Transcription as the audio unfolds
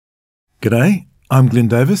G'day, I'm Glenn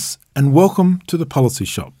Davis, and welcome to The Policy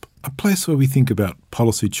Shop, a place where we think about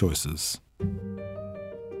policy choices.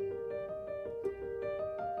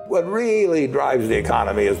 What really drives the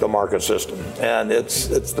economy is the market system, and it's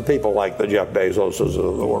the people like the Jeff Bezoses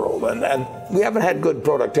of the world. And we haven't had good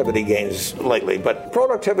productivity gains lately, but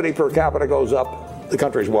productivity per capita goes up, the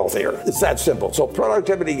country's wealthier. It's that simple. So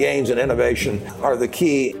productivity gains and innovation are the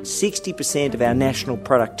key. 60% of our national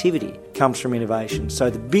productivity comes from innovation. So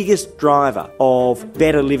the biggest driver of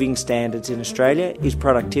better living standards in Australia is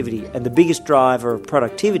productivity, and the biggest driver of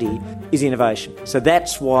productivity is innovation. So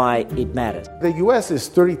that's why it matters. The US is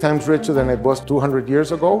 30 times richer than it was 200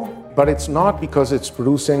 years ago, but it's not because it's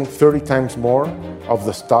producing 30 times more of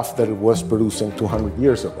the stuff that it was producing 200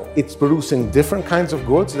 years ago. It's producing different kinds of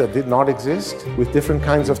goods that did not exist with different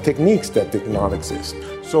kinds of techniques that did not exist.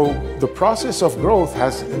 So the process of growth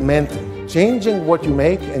has meant changing what you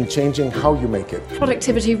make and changing how you make it.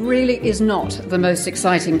 Productivity really is not the most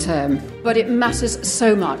exciting term, but it matters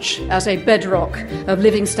so much as a bedrock of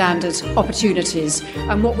living standards, opportunities,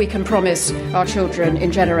 and what we can promise our children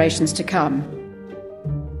in generations to come.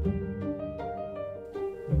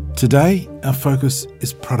 Today, our focus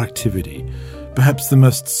is productivity, perhaps the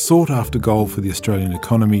most sought-after goal for the Australian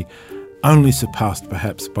economy, only surpassed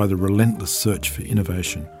perhaps by the relentless search for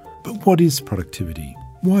innovation. But what is productivity?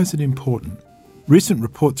 Why is it important? Recent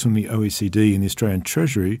reports from the OECD and the Australian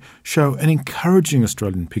Treasury show an encouraging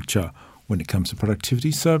Australian picture when it comes to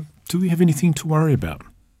productivity, so do we have anything to worry about?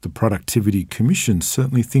 The Productivity Commission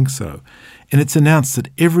certainly thinks so, and it's announced that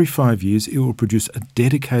every 5 years it will produce a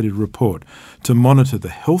dedicated report to monitor the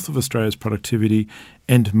health of Australia's productivity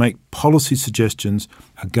and make policy suggestions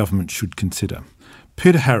a government should consider.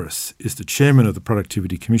 Peter Harris is the chairman of the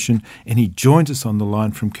Productivity Commission, and he joins us on the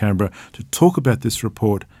line from Canberra to talk about this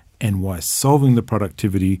report and why solving the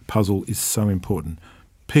productivity puzzle is so important.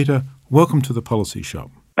 Peter, welcome to the Policy Shop.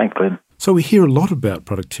 Thanks, Glenn. So we hear a lot about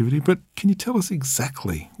productivity, but can you tell us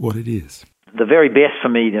exactly what it is? The very best for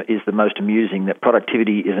me is the most amusing, that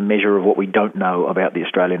productivity is a measure of what we don't know about the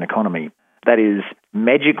Australian economy. That is,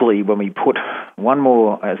 magically, when we put one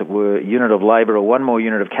more, as it were, unit of labour or one more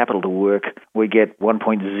unit of capital to work, we get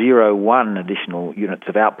 1.01 additional units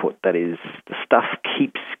of output. That is, the stuff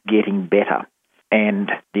keeps getting better.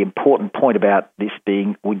 And the important point about this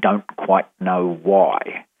being we don't quite know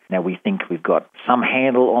why. Now, we think we've got some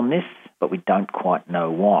handle on this, but we don't quite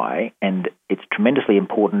know why. And it's tremendously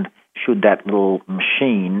important, should that little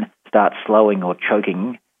machine start slowing or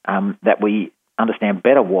choking, that we understand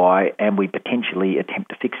better why and we potentially attempt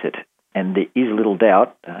to fix it. And there is little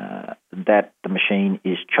doubt that the machine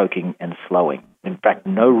is choking and slowing. In fact,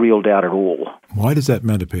 no real doubt at all. Why does that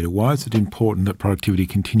matter, Peter? Why is it important that productivity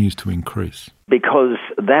continues to increase? Because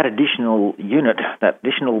that additional unit, that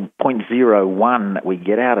additional 0.01 that we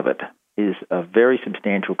get out of it, is a very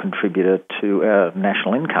substantial contributor to our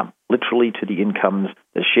national income, literally to the incomes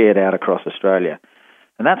that are shared out across Australia.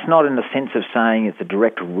 And that's not in the sense of saying it's a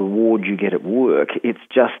direct reward you get at work. It's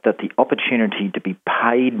just that the opportunity to be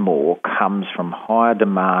paid more comes from higher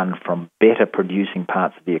demand from better producing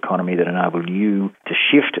parts of the economy that enable you to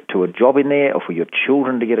shift to a job in there or for your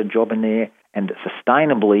children to get a job in there, and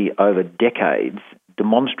sustainably over decades,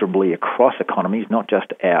 demonstrably across economies, not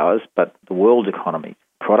just ours, but the world's economy.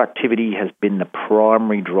 Productivity has been the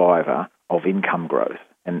primary driver of income growth.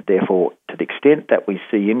 And therefore, to the extent that we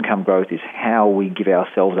see income growth is how we give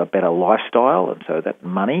ourselves a better lifestyle, and so that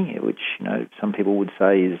money, which some people would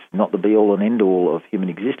say is not the be-all and end-all of human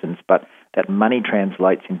existence, but that money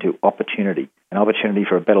translates into opportunity, an opportunity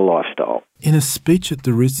for a better lifestyle. In a speech at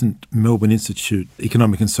the recent Melbourne Institute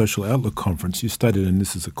Economic and Social Outlook Conference, you stated, and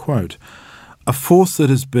this is a quote, "A force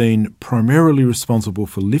that has been primarily responsible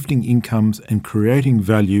for lifting incomes and creating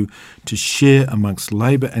value to share amongst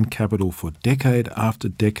labour and capital for decade after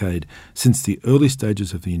decade since the early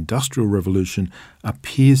stages of the Industrial Revolution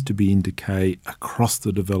appears to be in decay across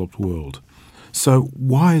the developed world." So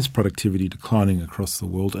why is productivity declining across the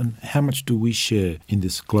world, and how much do we share in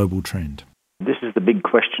this global trend? This is the big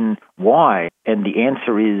question, why? And the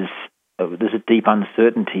answer is there's a deep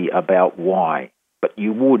uncertainty about why. But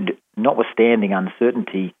you would, notwithstanding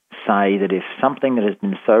uncertainty, say that if something that has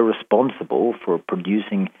been so responsible for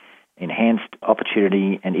producing enhanced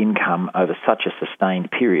opportunity and income over such a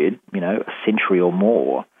sustained period, a century or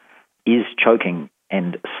more, is choking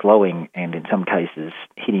and slowing and in some cases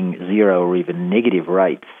hitting zero or even negative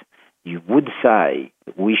rates, you would say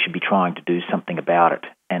that we should be trying to do something about it.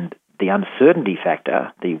 And the uncertainty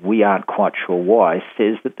factor, the we aren't quite sure why,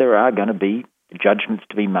 says that there are going to be judgments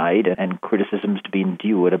to be made and criticisms to be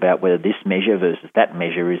endured about whether this measure versus that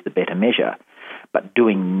measure is the better measure. But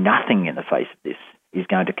doing nothing in the face of this is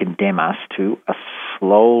going to condemn us to a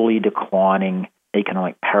slowly declining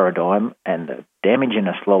economic paradigm. And the damage in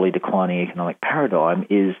a slowly declining economic paradigm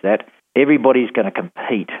is that everybody's going to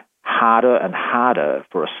compete harder and harder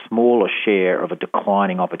for a smaller share of a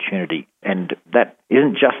declining opportunity. And that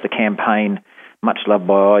isn't just the campaign much loved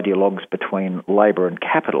by ideologues between labour and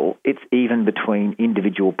capital, it's even between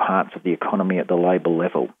individual parts of the economy at the labour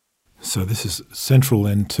level. So this is central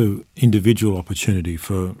then to individual opportunity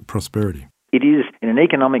for prosperity. It is, in an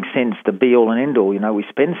economic sense, the be-all and end-all. You know, we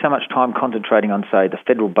spend so much time concentrating on, say, the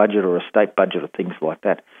federal budget or a state budget or things like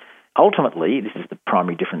that. Ultimately, this is the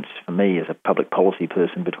primary difference for me as a public policy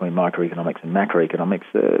person between microeconomics and macroeconomics.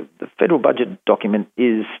 The federal budget document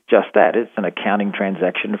is just that. It's an accounting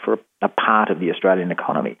transaction for a part of the Australian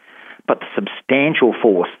economy. But the substantial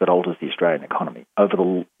force that alters the Australian economy over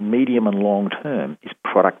the medium and long term is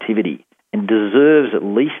productivity, and deserves at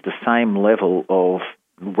least the same level of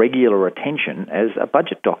regular attention as a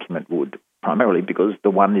budget document would, primarily because the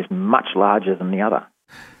one is much larger than the other.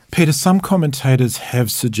 Peter, some commentators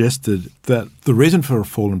have suggested that the reason for a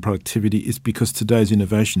fall in productivity is because today's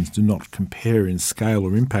innovations do not compare in scale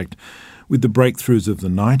or impact with the breakthroughs of the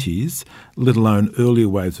 90s, let alone earlier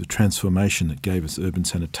waves of transformation that gave us urban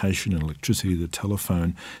sanitation and electricity, the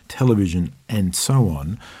telephone, television, and so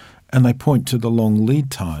on. And they point to the long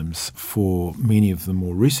lead times for many of the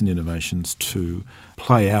more recent innovations to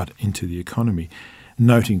play out into the economy.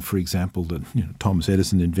 Noting, for example, that Thomas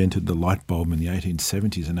Edison invented the light bulb in the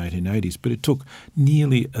 1870s and 1880s, but it took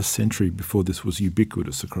nearly a century before this was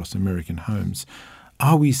ubiquitous across American homes.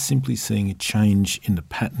 Are we simply seeing a change in the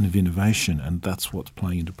pattern of innovation, and that's what's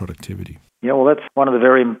playing into productivity? Yeah, well, that's one of the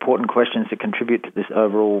very important questions that contribute to this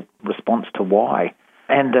overall response to why.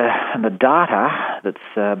 And the data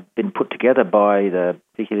that's been put together by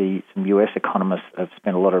particularly some US economists have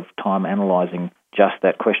spent a lot of time analysing just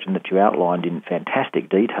that question that you outlined in fantastic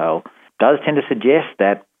detail, does tend to suggest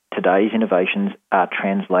that today's innovations are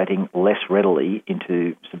translating less readily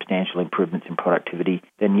into substantial improvements in productivity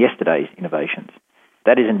than yesterday's innovations.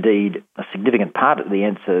 That is indeed a significant part of the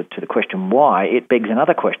answer to the question why. It begs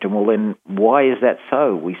another question, well then, why is that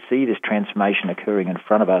so? We see this transformation occurring in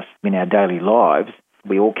front of us in our daily lives.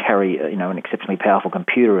 We all carry, an exceptionally powerful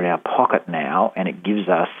computer in our pocket now, and it gives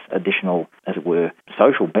us additional, as it were,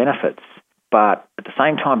 social benefits. But at the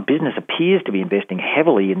same time, business appears to be investing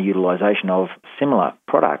heavily in the utilisation of similar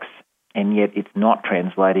products, and yet it's not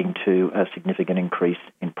translating to a significant increase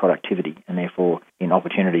in productivity and therefore in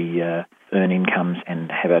opportunity earn incomes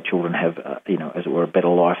and have our children have, as it were, a better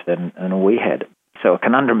life than we had. So a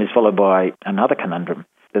conundrum is followed by another conundrum.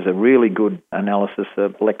 There's a really good analysis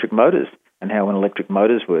of electric motors and how when electric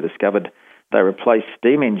motors were discovered, they replaced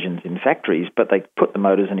steam engines in factories, but they put the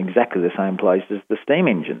motors in exactly the same place as the steam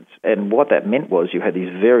engines. And what that meant was you had these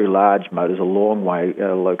very large motors a long way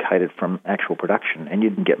located from actual production, and you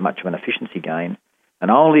didn't get much of an efficiency gain.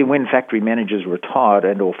 And only when factory managers retired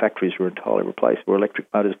and all factories were entirely replaced were electric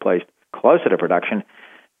motors placed closer to production.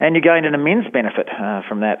 And you gained an immense benefit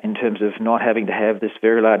from that in terms of not having to have this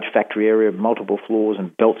very large factory area, multiple floors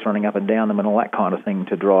and belts running up and down them and all that kind of thing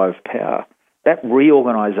to drive power. That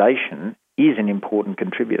reorganisation is an important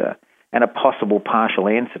contributor and a possible partial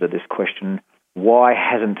answer to this question, why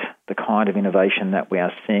hasn't the kind of innovation that we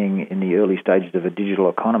are seeing in the early stages of a digital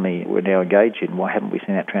economy we're now engaged in, why haven't we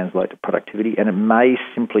seen that translate to productivity? And it may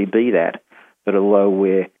simply be that although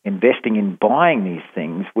we're investing in buying these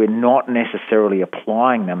things, we're not necessarily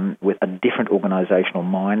applying them with a different organisational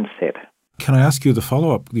mindset. Can I ask you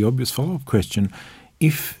the obvious follow-up question?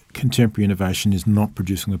 If contemporary innovation is not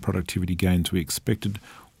producing the productivity gains we expected,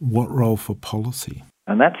 what role for policy?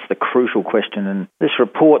 And that's the crucial question. And this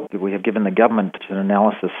report that we have given the government an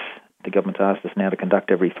analysis, the government's asked us now to conduct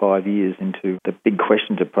every 5 years into the big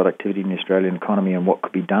questions of productivity in the Australian economy and what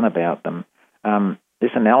could be done about them. This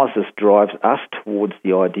analysis drives us towards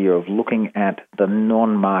the idea of looking at the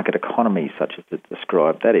non-market economy, such as it's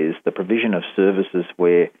described. That is, the provision of services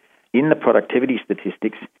where, in the productivity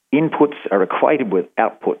statistics, inputs are equated with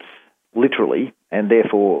outputs, literally, and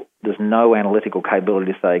therefore there's no analytical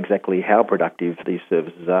capability to say exactly how productive these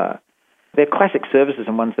services are. They're classic services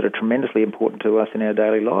and ones that are tremendously important to us in our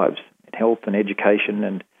daily lives, health and education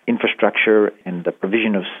and infrastructure and the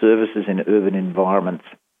provision of services in urban environments.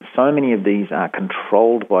 So many of these are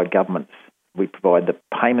controlled by governments. We provide the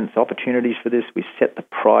payments opportunities for this. We set the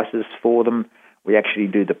prices for them. We actually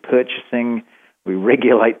do the purchasing. We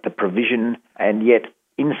regulate the provision. And yet,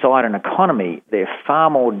 inside an economy, they're far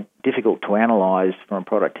more difficult to analyse from a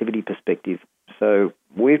productivity perspective. So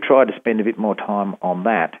we've tried to spend a bit more time on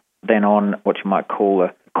that than on what you might call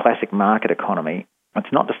a classic market economy.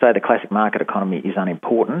 It's not to say the classic market economy is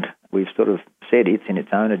unimportant. We've sort of said it's in its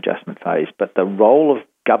own adjustment phase, but the role of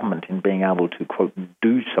government in being able to, quote,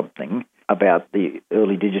 do something about the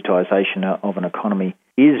early digitisation of an economy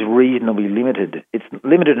is reasonably limited. It's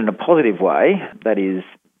limited in a positive way, that is,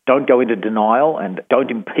 don't go into denial and don't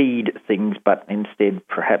impede things, but instead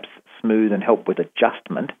perhaps smooth and help with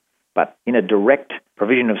adjustment. But in a direct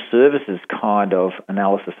provision of services kind of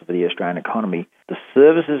analysis of the Australian economy, the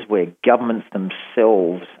services where governments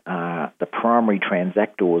themselves are the primary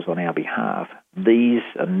transactors on our behalf, these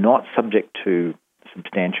are not subject to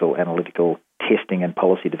substantial analytical testing and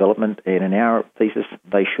policy development, and in our thesis,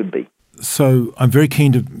 they should be. So I'm very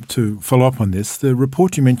keen to follow up on this. The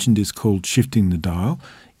report you mentioned is called Shifting the Dial.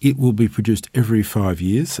 It will be produced every 5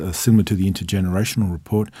 years, similar to the intergenerational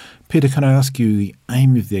report. Peter, can I ask you the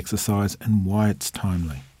aim of the exercise and why it's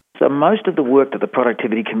timely? So most of the work that the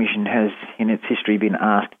Productivity Commission has in its history been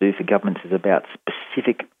asked to do for governments is about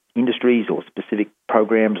specific industries or specific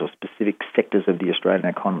programs or specific sectors of the Australian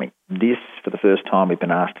economy. This, for the first time, we've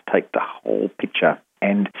been asked to take the whole picture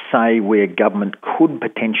and say where government could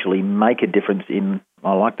potentially make a difference in,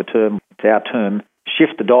 I like the term, it's our term,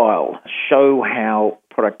 shift the dial, show how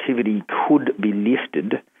productivity could be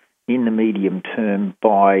lifted in the medium term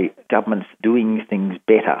by governments doing things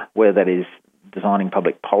better, whether that is designing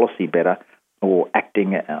public policy better or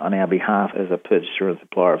acting on our behalf as a purchaser and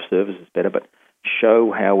supplier of services better, but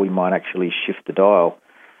show how we might actually shift the dial.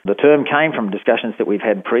 The term came from discussions that we've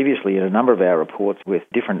had previously in a number of our reports with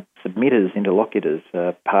different submitters, interlocutors,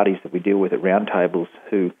 parties that we deal with at roundtables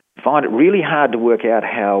who find it really hard to work out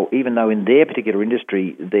how, even though in their particular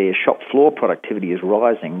industry their shop floor productivity is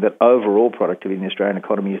rising, that overall productivity in the Australian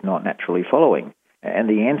economy is not naturally following. And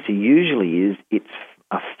the answer usually is it's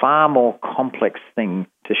a far more complex thing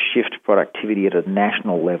to shift productivity at a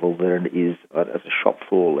national level than it is at a shop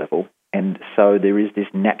floor level. And so there is this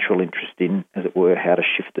natural interest in, as it were, how to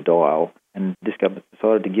shift the dial. And this government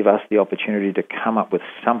decided to give us the opportunity to come up with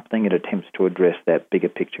something that attempts to address that bigger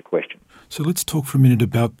picture question. So let's talk for a minute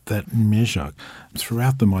about that measure.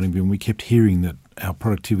 Throughout the mining boom, we kept hearing that our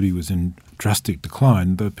productivity was in drastic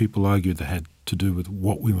decline, though people argued that had to do with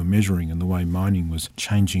what we were measuring and the way mining was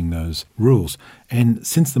changing those rules. And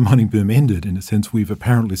since the mining boom ended, in a sense, we've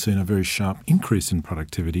apparently seen a very sharp increase in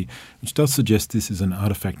productivity, which does suggest this is an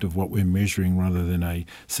artefact of what we're measuring rather than a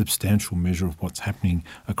substantial measure of what's happening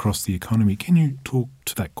across the economy. Can you talk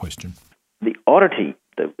to that question? The oddity,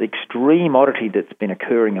 the extreme oddity that's been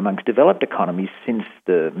occurring amongst developed economies since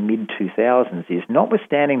the mid-2000s is,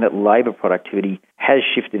 notwithstanding that labour productivity has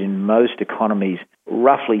shifted in most economies,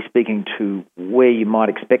 roughly speaking, to where you might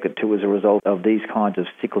expect it to as a result of these kinds of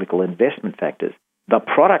cyclical investment factors, the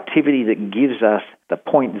productivity that gives us the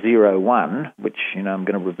 0.01, which, I'm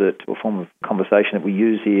going to revert to a form of conversation that we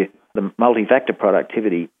use here, the multi-factor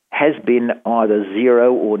productivity, has been either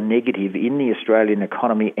zero or negative in the Australian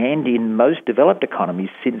economy and in most developed economies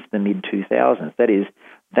since the mid-2000s. That is,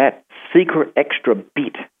 that secret extra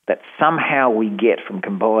bit that somehow we get from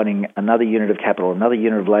combining another unit of capital, another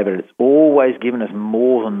unit of labour, it's always given us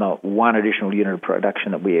more than the one additional unit of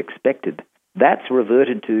production that we expected. That's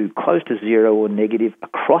reverted to close to zero or negative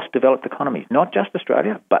across developed economies, not just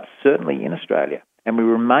Australia, but certainly in Australia. And we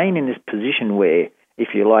remain in this position where, if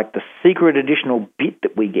you like, the secret additional bit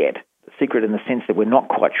that we get, the secret in the sense that we're not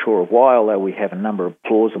quite sure of why, although we have a number of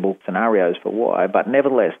plausible scenarios for why, but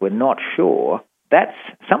nevertheless we're not sure, that's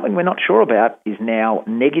something we're not sure about is now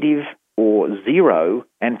negative or zero,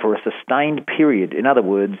 and for a sustained period. In other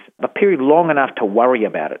words, a period long enough to worry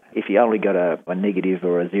about it. If you only got a negative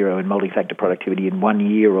or a zero in multi-factor productivity in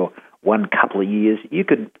 1 year or one couple of years, you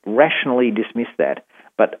could rationally dismiss that.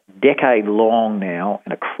 But decade-long now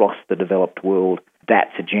and across the developed world,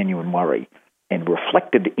 that's a genuine worry. And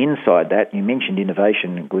reflected inside that, you mentioned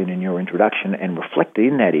innovation, Glenn, in your introduction, and reflected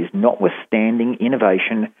in that is, notwithstanding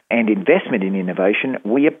innovation and investment in innovation,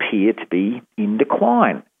 we appear to be in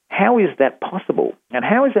decline. How is that possible? And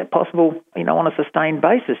how is that possible, on a sustained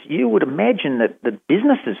basis? You would imagine that the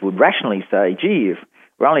businesses would rationally say, gee, if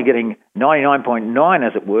we're only getting 99.9,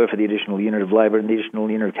 as it were, for the additional unit of labour and the additional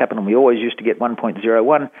unit of capital, and we always used to get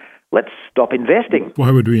 1.01, let's stop investing.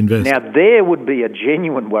 Why would we invest? Now, there would be a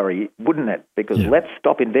genuine worry, wouldn't it? Because let's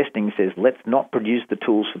stop investing says let's not produce the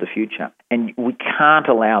tools for the future. And we can't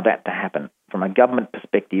allow that to happen. From a government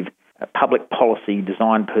perspective, a public policy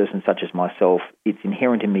design person such as myself, it's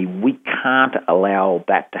inherent in me. We can't allow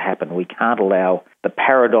that to happen. We can't allow the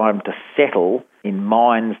paradigm to settle in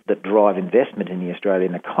minds that drive investment in the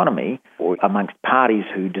Australian economy, or amongst parties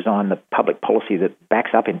who design the public policy that backs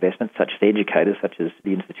up investment, such as educators, such as the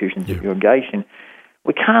institutions that you're engaged in.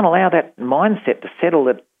 We can't allow that mindset to settle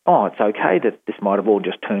that oh, it's okay that this might have all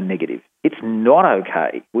just turned negative. It's not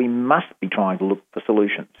okay. We must be trying to look for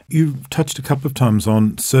solutions. You've touched a couple of times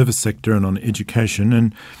on service sector and on education,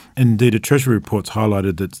 and indeed a Treasury report's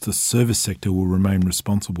highlighted that the service sector will remain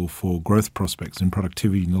responsible for growth prospects and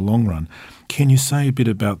productivity in the long run. Can you say a bit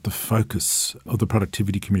about the focus of the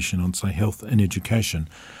Productivity Commission on, say, health and education?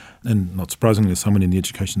 And not surprisingly, someone in the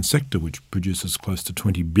education sector, which produces close to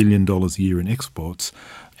 $20 billion a year in exports,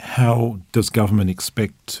 how does government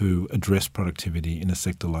expect to address productivity in a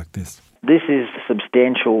sector like this? This is the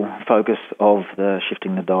substantial focus of the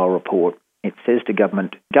Shifting the Dial report. It says to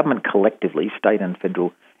government collectively, state and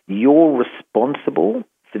federal, you're responsible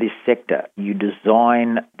for this sector. You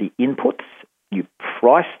design the inputs, you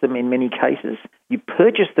price them in many cases, you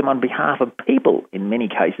purchase them on behalf of people in many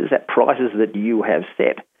cases at prices that you have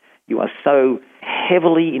set. You are so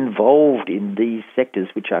heavily involved in these sectors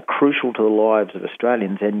which are crucial to the lives of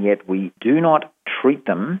Australians, and yet we do not treat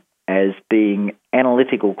them as being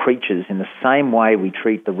analytical creatures in the same way we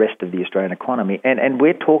treat the rest of the Australian economy. And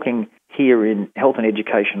we're talking here in health and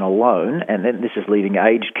education alone, and then this is leaving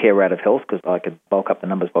aged care out of health, because I could bulk up the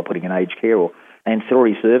numbers by putting in aged care or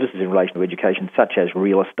ancillary services in relation to education, such as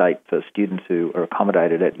real estate for students who are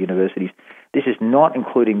accommodated at universities. This is not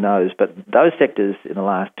including those, but those sectors in the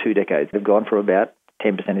last 2 decades have gone from about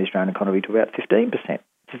 10% of the Australian economy to about 15%. It's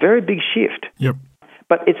a very big shift. Yep.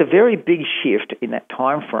 But it's a very big shift in that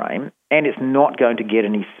time frame, and it's not going to get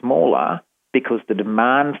any smaller because the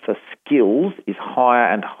demand for skills is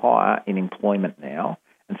higher and higher in employment now.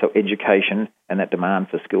 And so education and that demand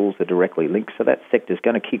for skills are directly linked. So that sector is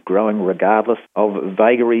going to keep growing regardless of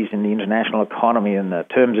vagaries in the international economy and the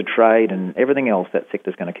terms of trade and everything else. That sector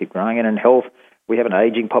is going to keep growing. And in health, we have an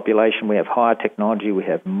ageing population, we have higher technology, we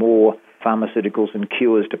have more pharmaceuticals and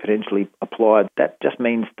cures to potentially apply. That just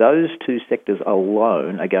means those two sectors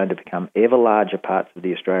alone are going to become ever larger parts of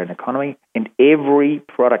the Australian economy. And every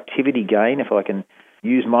productivity gain, if I can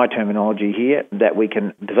use my terminology here, that we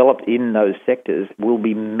can develop in those sectors will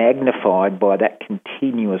be magnified by that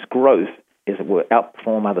continuous growth as it will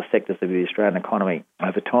outperform other sectors of the Australian economy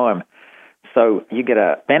over time. So you get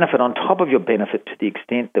a benefit on top of your benefit to the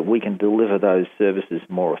extent that we can deliver those services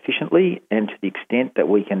more efficiently and to the extent that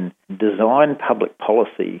we can design public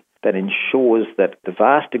policy that ensures that the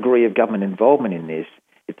vast degree of government involvement in this,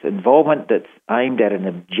 it's involvement that's aimed at an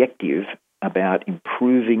objective about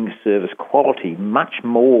improving service quality much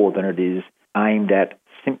more than it is aimed at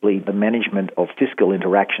simply the management of fiscal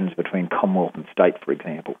interactions between Commonwealth and state, for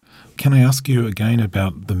example. Can I ask you again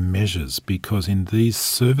about the measures? Because in these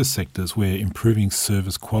service sectors where improving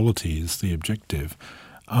service quality is the objective,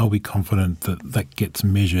 are we confident that that gets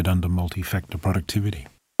measured under multi-factor productivity?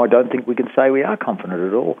 I don't think we can say we are confident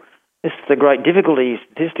at all. This is the great difficulty.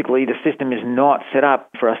 Statistically, the system is not set up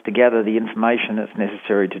for us to gather the information that's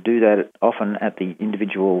necessary to do that, often at the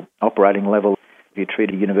individual operating level. If you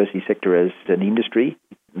treat a university sector as an industry,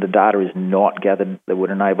 the data is not gathered that would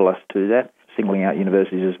enable us to do that, singling out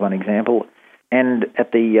universities as one example. And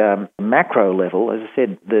at the macro level, as I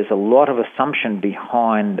said, there's a lot of assumption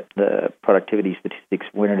behind the productivity statistics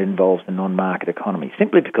when it involves the non-market economy,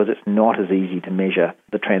 simply because it's not as easy to measure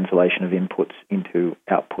the translation of inputs into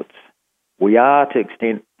outputs. We are, to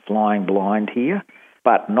extent, flying blind here,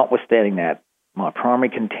 but notwithstanding that, my primary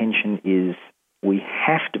contention is we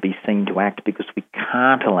have to be seen to act because we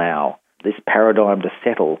can't allow this paradigm to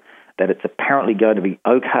settle that it's apparently going to be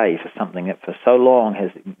okay for something that for so long has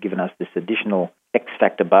given us this additional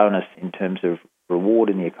X-factor bonus in terms of reward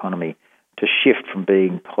in the economy to shift from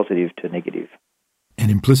being positive to negative. And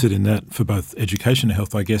implicit in that for both education and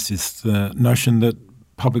health, I guess, is the notion that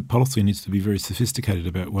public policy needs to be very sophisticated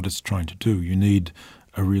about what it's trying to do. You need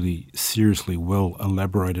a really seriously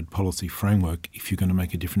well-elaborated policy framework if you're going to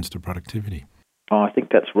make a difference to productivity. Oh, I think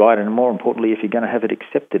that's right, and more importantly, if you're going to have it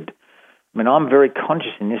accepted. I mean, I'm very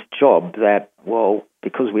conscious in this job that, well,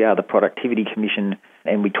 because we are the Productivity Commission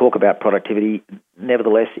and we talk about productivity,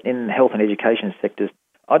 nevertheless, in health and education sectors,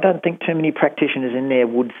 I don't think too many practitioners in there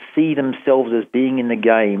would see themselves as being in the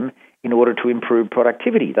game in order to improve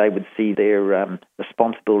productivity. They would see their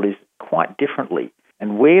responsibilities quite differently.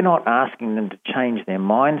 And we're not asking them to change their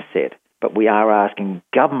mindset, but we are asking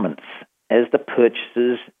governments as the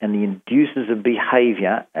purchasers and the inducers of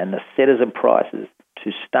behaviour and the setters of prices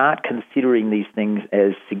to start considering these things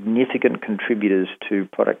as significant contributors to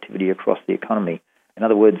productivity across the economy. In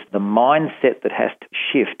other words, the mindset that has to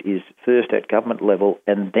shift is first at government level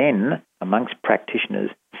and then amongst practitioners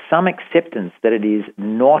some acceptance that it is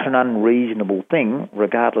not an unreasonable thing,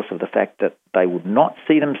 regardless of the fact that they would not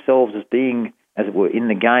see themselves as being, as it were, in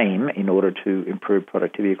the game in order to improve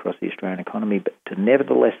productivity across the Australian economy, but to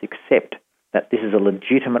nevertheless accept that this is a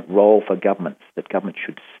legitimate role for governments, that government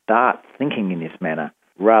should start thinking in this manner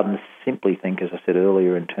rather than simply think, as I said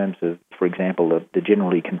earlier, in terms of, for example, the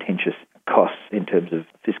generally contentious costs in terms of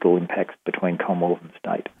fiscal impacts between Commonwealth and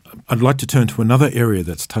state. I'd like to turn to another area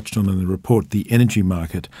that's touched on in the report, the energy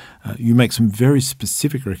market. You make some very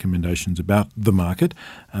specific recommendations about the market,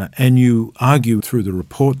 and you argue through the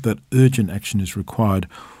report that urgent action is required.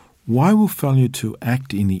 Why will failure to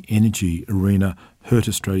act in the energy arena hurt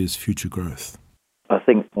Australia's future growth? I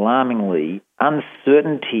think, alarmingly,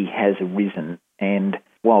 uncertainty has arisen, and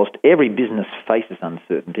whilst every business faces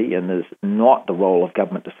uncertainty, and there's not the role of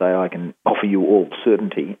government to say, I can offer you all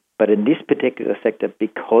certainty, but in this particular sector,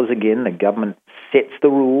 because, again, the government sets the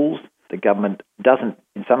rules, the government doesn't,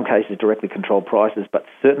 in some cases, directly control prices, but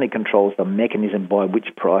certainly controls the mechanism by which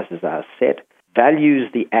prices are set, values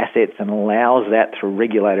the assets and allows that through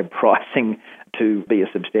regulated pricing to be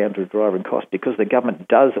a substantive driver in cost. Because the government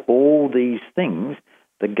does all these things,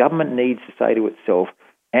 the government needs to say to itself,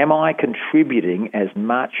 am I contributing as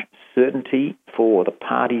much certainty for the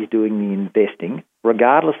parties doing the investing,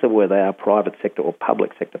 regardless of whether they are private sector or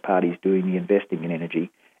public sector parties doing the investing in energy?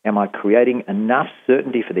 Am I creating enough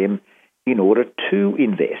certainty for them in order to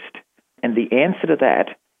invest? And the answer to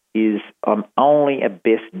that is I'm only at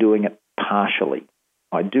best doing it partially.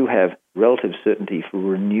 I do have relative certainty for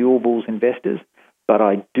renewables investors, but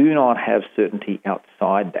I do not have certainty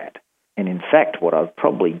outside that. And in fact, what I've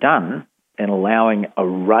probably done in allowing a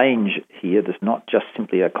range here, there's not just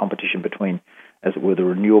simply a competition between, as it were, the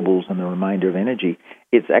renewables and the remainder of energy.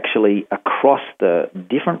 It's actually across the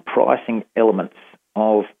different pricing elements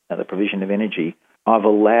of the provision of energy. I've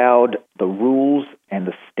allowed the rules and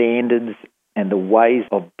the standards and the ways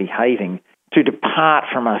of behaving to depart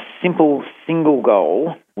from a simple single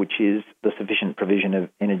goal, which is the sufficient provision of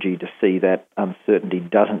energy to see that uncertainty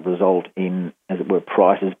doesn't result in, as it were,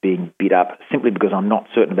 prices being bid up simply because I'm not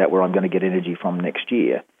certain about where I'm going to get energy from next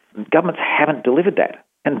year. Governments haven't delivered that,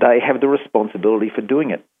 and they have the responsibility for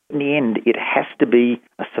doing it. In the end, it has to be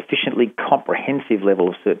a sufficiently comprehensive level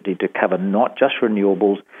of certainty to cover not just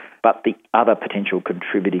renewables, but the other potential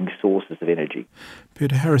contributing sources of energy.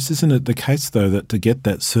 Peter Harris, isn't it the case, though, that to get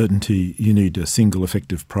that certainty you need a single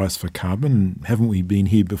effective price for carbon? Haven't we been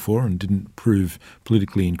here before and didn't prove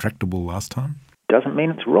politically intractable last time? Doesn't mean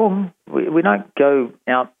it's wrong. We don't go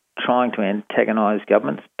out trying to antagonise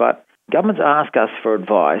governments, but governments ask us for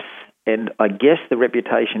advice. And I guess the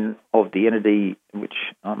reputation of the entity, which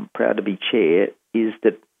I'm proud to be chair, is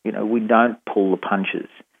that, we don't pull the punches.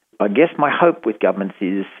 I guess my hope with governments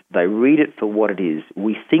is they read it for what it is.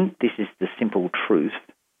 We think this is the simple truth,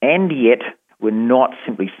 and yet we're not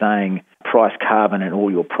simply saying price carbon and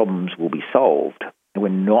all your problems will be solved. We're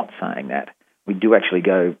not saying that. We do actually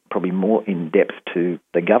go probably more in depth to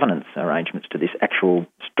the governance arrangements, to this actual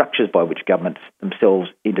structures by which governments themselves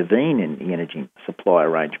intervene in the energy supply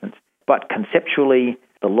arrangements. But conceptually,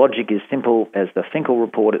 the logic is simple. As the Finkel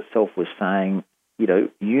report itself was saying,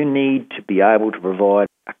 you need to be able to provide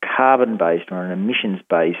a carbon-based or an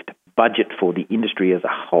emissions-based budget for the industry as a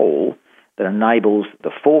whole that enables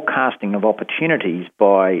the forecasting of opportunities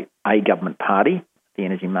by a government party, the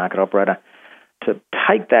energy market operator, to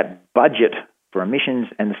take that budget for emissions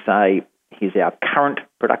and say, here's our current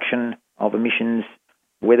production of emissions,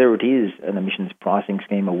 whether it is an emissions pricing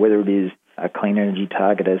scheme or whether it is a clean energy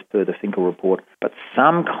target as per the Finkel report, but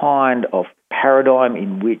some kind of paradigm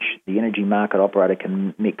in which the energy market operator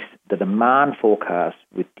can mix the demand forecast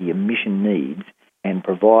with the emission needs and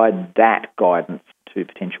provide that guidance to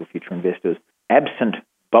potential future investors. Absent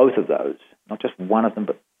both of those, not just one of them,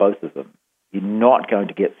 but both of them, you're not going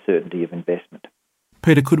to get certainty of investment.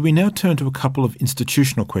 Peter, could we now turn to a couple of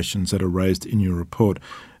institutional questions that are raised in your report?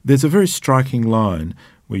 There's a very striking line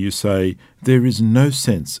where you say, there is no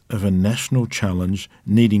sense of a national challenge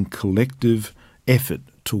needing collective effort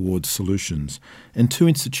towards solutions. And two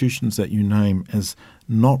institutions that you name as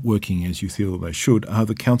not working as you feel they should are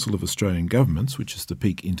the Council of Australian Governments, which is the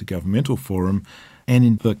peak intergovernmental forum, and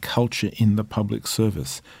in the culture in the public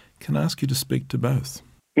service. Can I ask you to speak to both?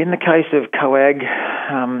 In the case of COAG,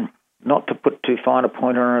 not to put too fine a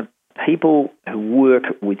point on it, people who work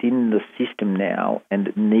within the system now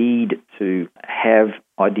and need to have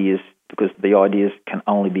ideas, because the ideas can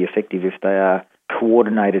only be effective if they are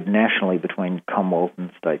coordinated nationally between Commonwealth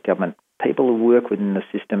and state government. People who work within the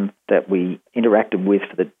system that we interacted with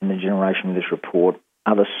in the generation of this report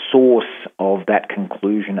are the source of that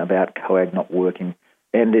conclusion about COAG not working.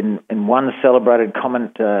 And in one celebrated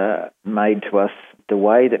comment made to us, the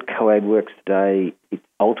way that COAG works today, it's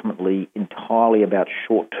ultimately entirely about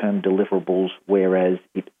short-term deliverables, whereas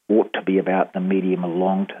it ought to be about the medium and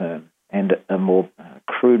long-term. And a more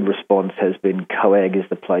crude response has been COAG is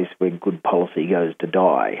the place where good policy goes to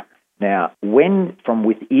die. Now, when from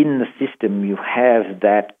within the system you have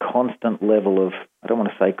that constant level of, I don't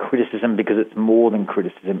want to say criticism because it's more than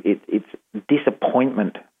criticism, it's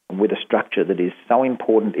disappointment with a structure that is so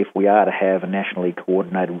important if we are to have a nationally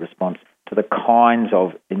coordinated response to the kinds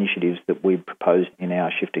of initiatives that we propose in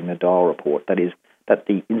our Shifting the Dial report. That is, that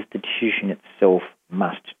the institution itself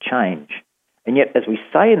must change. And yet, as we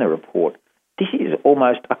say in the report, this is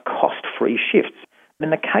almost a cost-free shift.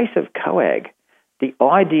 In the case of COAG, the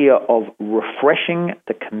idea of refreshing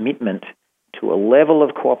the commitment to a level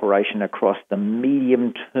of cooperation across the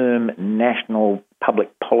medium-term national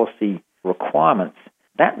public policy requirements,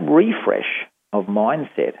 that refresh of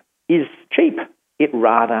mindset is cheap. It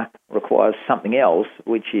rather requires something else,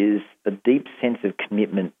 which is a deep sense of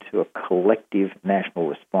commitment to a collective national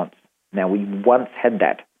response. Now, we once had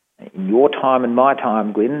that. In your time and my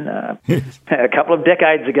time, Glyn, a couple of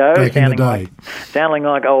decades ago, sounding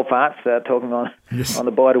like old farts, talking on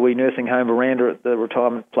the Bidawee nursing home veranda at the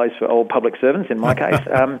retirement place for old public servants, in my case.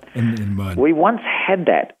 in mine. We once had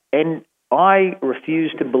that, and I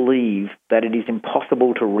refuse to believe that it is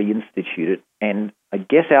impossible to reinstitute it, and I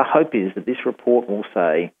guess our hope is that this report will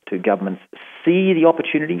say to governments, see the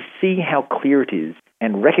opportunity, see how clear it is,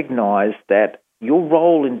 and recognise that your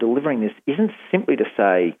role in delivering this isn't simply to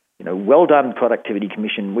say, well done, Productivity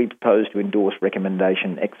Commission, we propose to endorse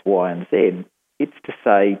recommendation X, Y, and Z. It's to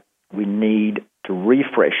say we need to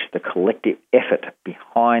refresh the collective effort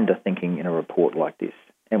behind the thinking in a report like this,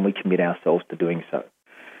 and we commit ourselves to doing so.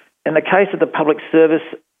 In the case of the public service,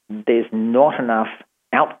 there's not enough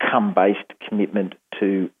outcome-based commitment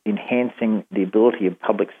to enhancing the ability of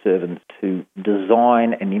public servants to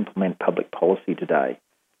design and implement public policy today.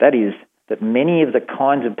 That is, that many of the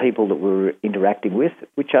kinds of people that we're interacting with,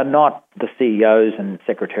 which are not the CEOs and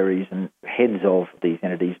secretaries and heads of these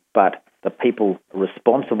entities, but the people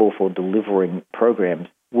responsible for delivering programs,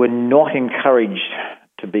 were not encouraged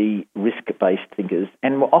to be risk-based thinkers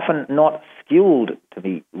and were often not skilled to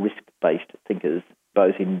be risk-based thinkers,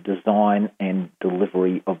 both in design and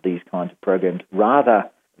delivery of these kinds of programs. Rather,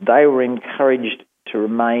 they were encouraged to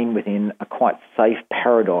remain within a quite safe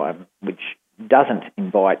paradigm, which doesn't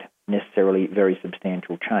invite necessarily very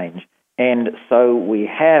substantial change. And so we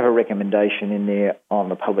have a recommendation in there on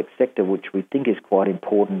the public sector, which we think is quite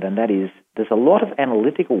important, and that is there's a lot of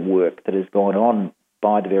analytical work that has gone on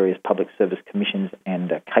by the various public service commissions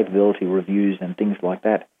and capability reviews and things like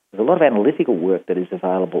that. There's a lot of analytical work that is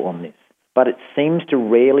available on this, but it seems to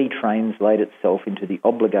rarely translate itself into the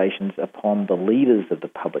obligations upon the leaders of the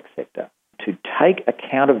public sector to take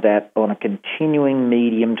account of that on a continuing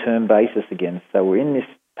medium-term basis again. So we're in this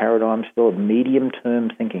paradigm still of medium-term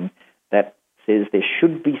thinking that says there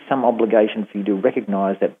should be some obligation for you to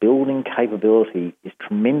recognise that building capability is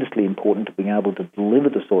tremendously important to being able to deliver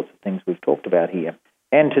the sorts of things we've talked about here.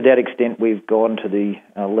 And to that extent, we've gone to the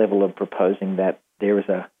level of proposing that there is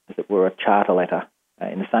as it were, a charter letter,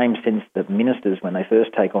 in the same sense that ministers, when they first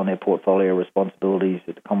take on their portfolio responsibilities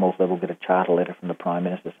at the Commonwealth level, get a charter letter from the Prime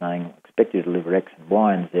Minister saying, expect you to deliver X and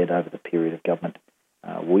Y and Z over the period of government.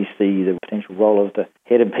 We see the potential role of the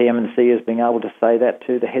head of PM&C as being able to say that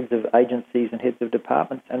to the heads of agencies and heads of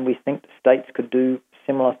departments, and we think the states could do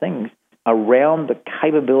similar things around the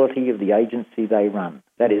capability of the agency they run.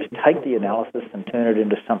 That is, take the analysis and turn it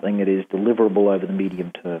into something that is deliverable over the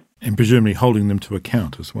medium term. And presumably holding them to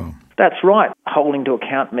account as well. That's right. Holding to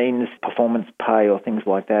account means performance pay or things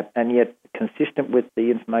like that, and yet consistent with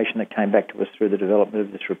the information that came back to us through the development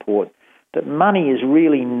of this report, that money is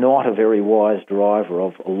really not a very wise driver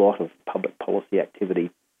of a lot of public policy activity.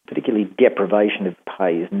 Particularly deprivation of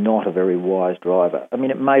pay is not a very wise driver. I mean,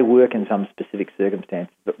 it may work in some specific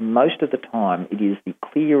circumstances, but most of the time it is the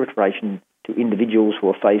clear iteration to individuals who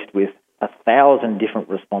are faced with 1,000 different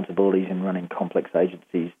responsibilities in running complex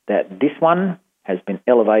agencies that this one has been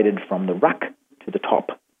elevated from the ruck to the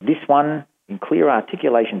top. This one, in clear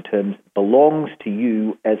articulation terms, belongs to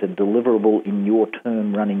you as a deliverable in your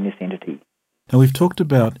term running this entity. Now, we've talked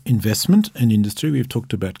about investment and industry. We've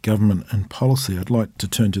talked about government and policy. I'd like to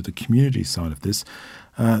turn to the community side of this.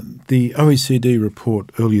 The OECD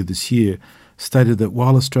report earlier this year stated that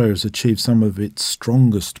while Australia has achieved some of its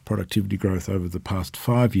strongest productivity growth over the past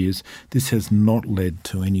 5 years, this has not led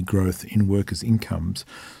to any growth in workers' incomes.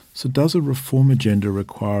 So does a reform agenda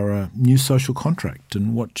require a new social contract,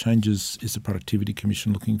 and what changes is the Productivity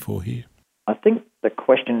Commission looking for here? I think the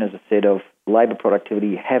question, as I said, of labour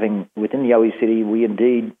productivity, having within the OECD, we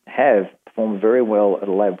indeed have performed very well at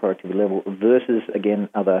a labour productivity level versus, again,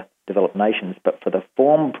 other developed nations. But for the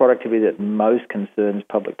form of productivity that most concerns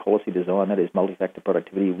public policy design, that is multi-factor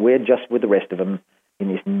productivity, we're just with the rest of them in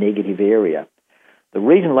this negative area. The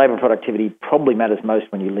reason labour productivity probably matters most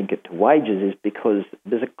when you link it to wages is because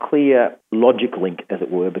there's a clear logic link, as it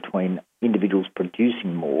were, between individuals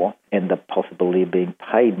producing more and the possibility of being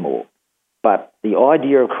paid more. But the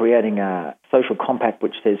idea of creating a social compact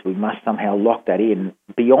which says we must somehow lock that in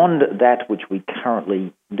beyond that which we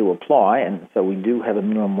currently do apply, and so we do have a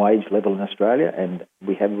minimum wage level in Australia, and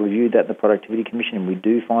we have reviewed that in the Productivity Commission, and we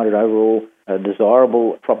do find it overall a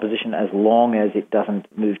desirable proposition as long as it doesn't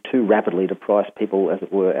move too rapidly to price people, as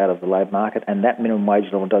it were, out of the labour market. And that minimum wage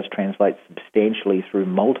level does translate substantially through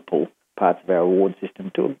multiple parts of our reward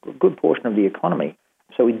system to a good portion of the economy.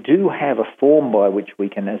 So we do have a form by which we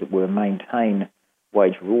can, as it were, maintain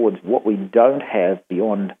wage rewards. What we don't have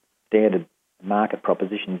beyond standard market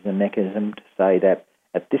propositions is a mechanism to say that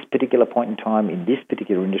at this particular point in time, in this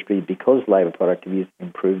particular industry, because labour productivity is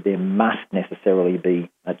improved, there must necessarily be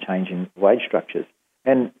a change in wage structures.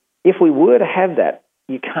 And if we were to have that,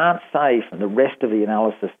 you can't say from the rest of the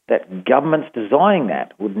analysis that governments designing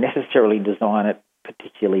that would necessarily design it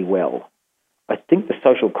particularly well. I think the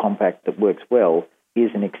social compact that works well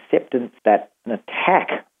is an acceptance that an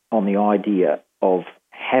attack on the idea of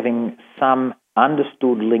having some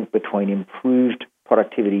understood link between improved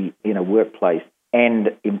productivity in a workplace and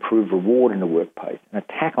improved reward in a workplace. An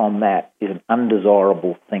attack on that is an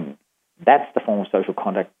undesirable thing. That's the form of social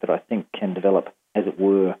contract that I think can develop, as it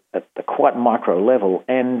were, at the quite micro level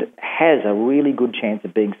and has a really good chance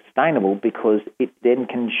of being sustainable because it then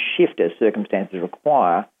can shift as circumstances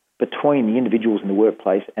require between the individuals in the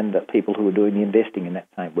workplace and the people who are doing the investing in that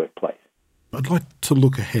same workplace. I'd like to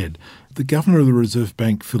look ahead. The Governor of the Reserve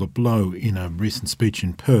Bank, Philip Lowe, in a recent speech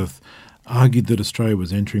in Perth, argued that Australia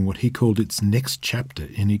was entering what he called its next chapter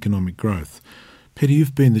in economic growth. Peter,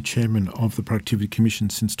 you've been the chairman of the Productivity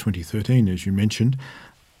Commission since 2013, as you mentioned.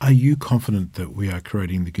 Are you confident that we are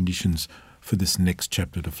creating the conditions for this next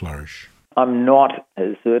chapter to flourish? I'm not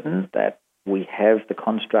as certain that we have the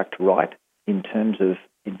construct right in terms of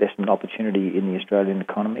investment opportunity in the Australian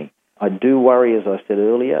economy. I do worry, as I said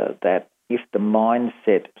earlier, that if the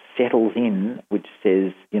mindset settles in, which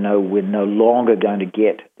says, we're no longer going to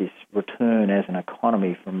get this return as an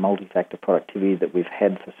economy from multi-factor productivity that we've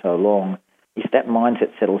had for so long, if that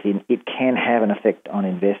mindset settles in, it can have an effect on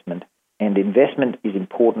investment. And investment is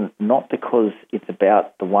important not because it's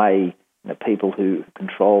about the way people who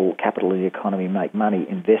control capital in the economy make money.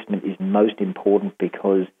 Investment is most important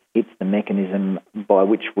because it's the mechanism by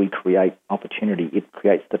which we create opportunity. It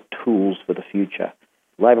creates the tools for the future.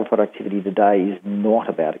 Labour productivity today is not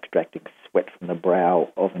about extracting sweat from the brow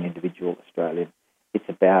of an individual Australian. It's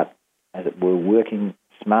about, as it were, working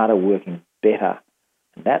smarter, working better.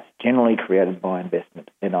 And that's generally created by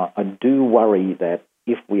investment. And I do worry that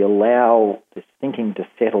if we allow this thinking to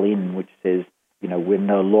settle in, which says, we're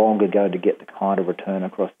no longer going to get the kind of return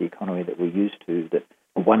across the economy that we're used to, that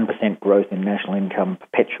 1% growth in national income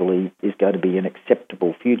perpetually is going to be an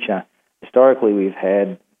acceptable future. Historically, we've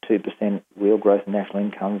had 2% real growth in national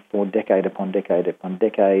income for decade upon decade upon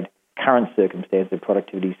decade. Current circumstances of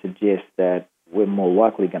productivity suggest that we're more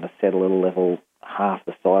likely going to settle at a level half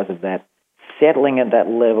the size of that. Settling at that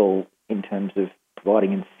level in terms of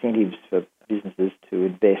providing incentives for businesses to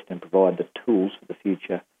invest and provide the tools for the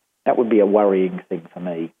future, that would be a worrying thing for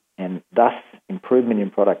me. And thus, improvement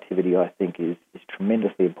in productivity, I think, is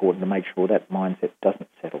tremendously important to make sure that mindset doesn't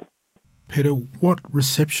settle. Peter, what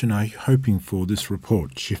reception are you hoping for this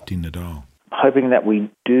report, Shifting the Dial? Hoping that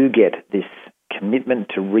we do get this commitment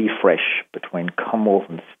to refresh between Commonwealth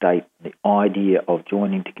and state, the idea of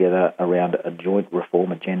joining together around a joint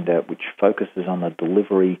reform agenda which focuses on the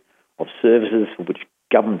delivery of services for which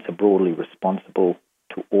governments are broadly responsible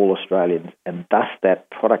to all Australians, and thus that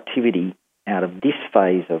productivity out of this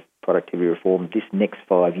phase of productivity reform, this next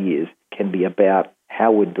 5 years, can be about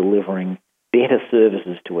how we're delivering better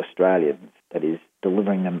services to Australians, that is,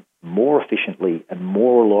 delivering them more efficiently and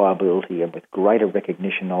more reliability and with greater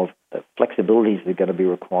recognition of the flexibilities that are going to be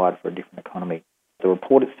required for a different economy. The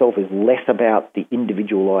report itself is less about the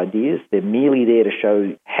individual ideas. They're merely there to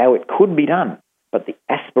show how it could be done. But the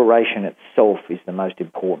aspiration itself is the most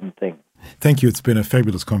important thing. Thank you. It's been a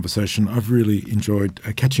fabulous conversation. I've really enjoyed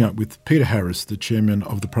catching up with Peter Harris, the chairman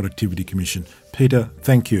of the Productivity Commission. Peter,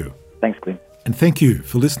 thank you. Thanks, Glenn. And thank you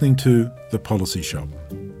for listening to The Policy Shop.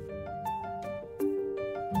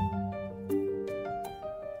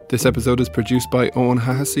 This episode is produced by Owen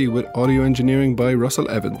Hahasi with audio engineering by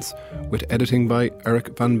Russell Evans, with editing by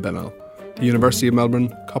Eric Van Bennel. The University of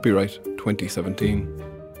Melbourne, copyright 2017.